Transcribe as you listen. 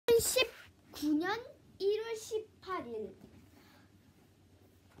8일.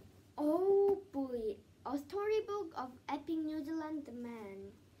 Oh boy, a storybook of epic New Zealand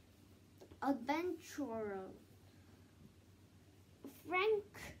man, adventurer, Frank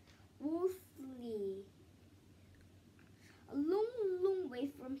Wolseley. A long way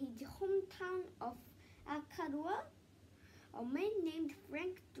from his hometown of Akaroa, a man named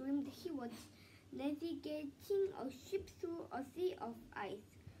Frank dreamed he was navigating a ship through a sea of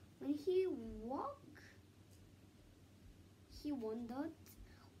ice. When he woke, he wondered,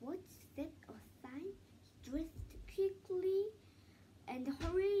 what's that a sign? He dressed quickly and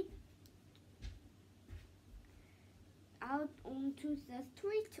hurried out onto the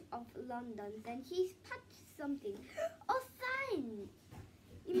streets of London. Then he spotted something. A sign!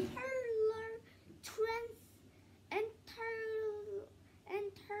 Imperial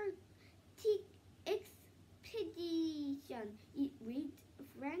Antarctic Expedition. It read.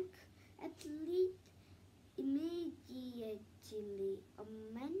 Frank athlete immediately. A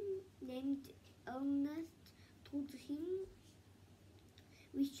man named Ernest told him,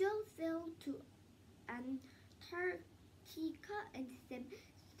 we shall sail to Antarctica and then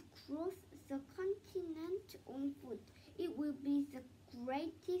cross the continent on foot. It will be the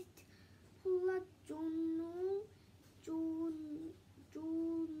greatest polar journey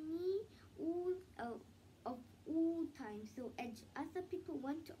of all time. So as other people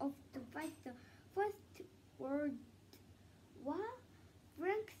went off to fight the First World War,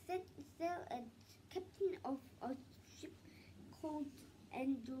 Frank set sail as captain of a ship called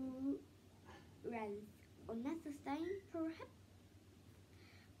Endurance. Another sign, perhaps?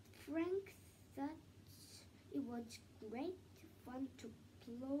 Frank thought it was great fun to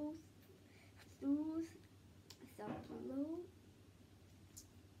plow through the flow.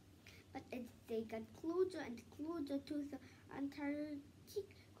 But as they got closer and closer to the Antarctic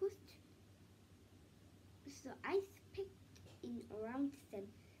coast, the ice packed in around them.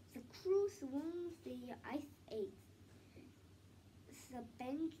 The crew swung their ice axe, the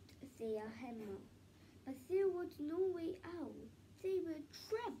banged their hammer, but there was no way out. They were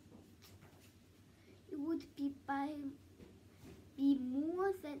trapped. It would be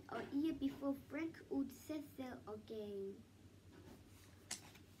more than a year before Frank would set sail again.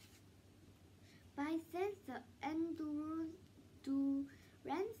 By then, the Endurance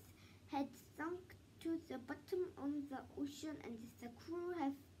had sunk to the bottom of the ocean, and the crew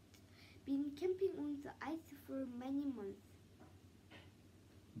had been camping on the ice for many months.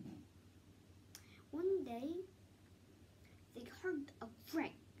 One day, they heard a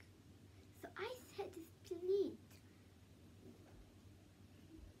crack. The ice had split.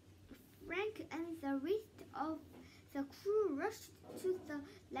 Frank and the rest of the crew rushed to the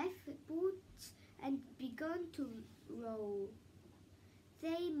lifeboats and began to row.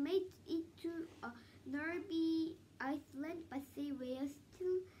 They made it to a nearby island, but they were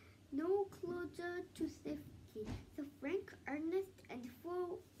still no closer to safety. So Frank, Ernest, and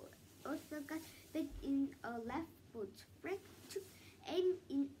 4 others got back in a lifeboat. Frank took aim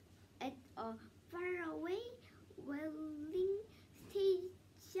at a faraway whaling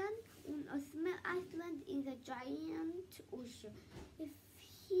station on a small island in the giant ocean. If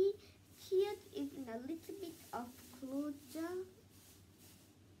he steered even a little bit of closer,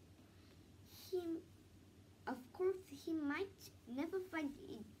 of course he might never find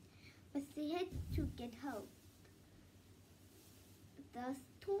it, but they had to get help. The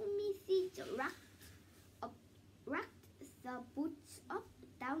stormy seas rocked the boats up,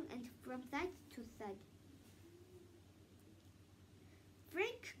 down, and from side to side.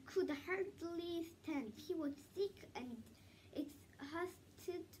 Frank could hardly stand. He was sick and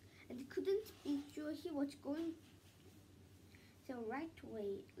exhausted and couldn't be sure he was going the right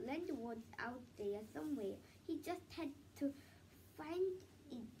way. Land was out there somewhere. He just had to find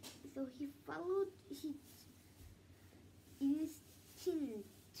it. So he followed his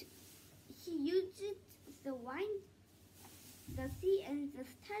instinct. He used the wind, the sea, and the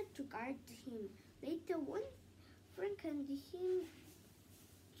stars to guide him. Later, once Frank and him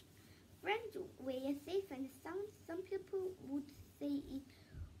friends were safe and sound, some people would say it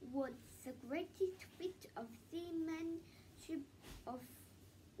was the greatest feat of seamanship of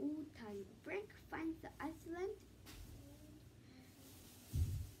all time. Frank finds the island,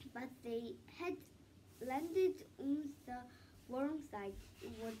 but they had landed on the wrong side.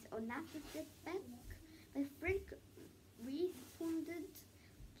 It was another setback, but Frank responded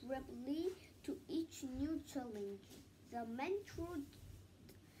bravely to each new challenge. The men trod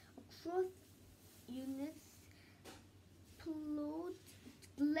across units, plowed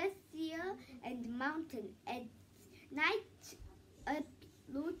glacier and mountain. At night,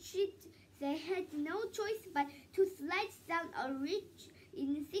 approached the They had no choice but to slide down a ridge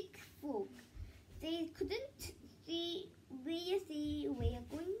in thick fog. They couldn't see where they were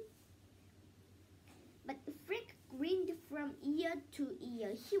going. But Frank grinned from ear to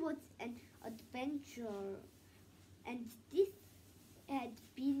ear. He was an adventurer, and this had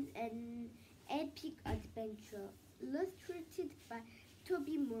been an epic adventure, illustrated by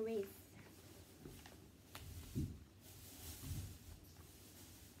Toby Morris.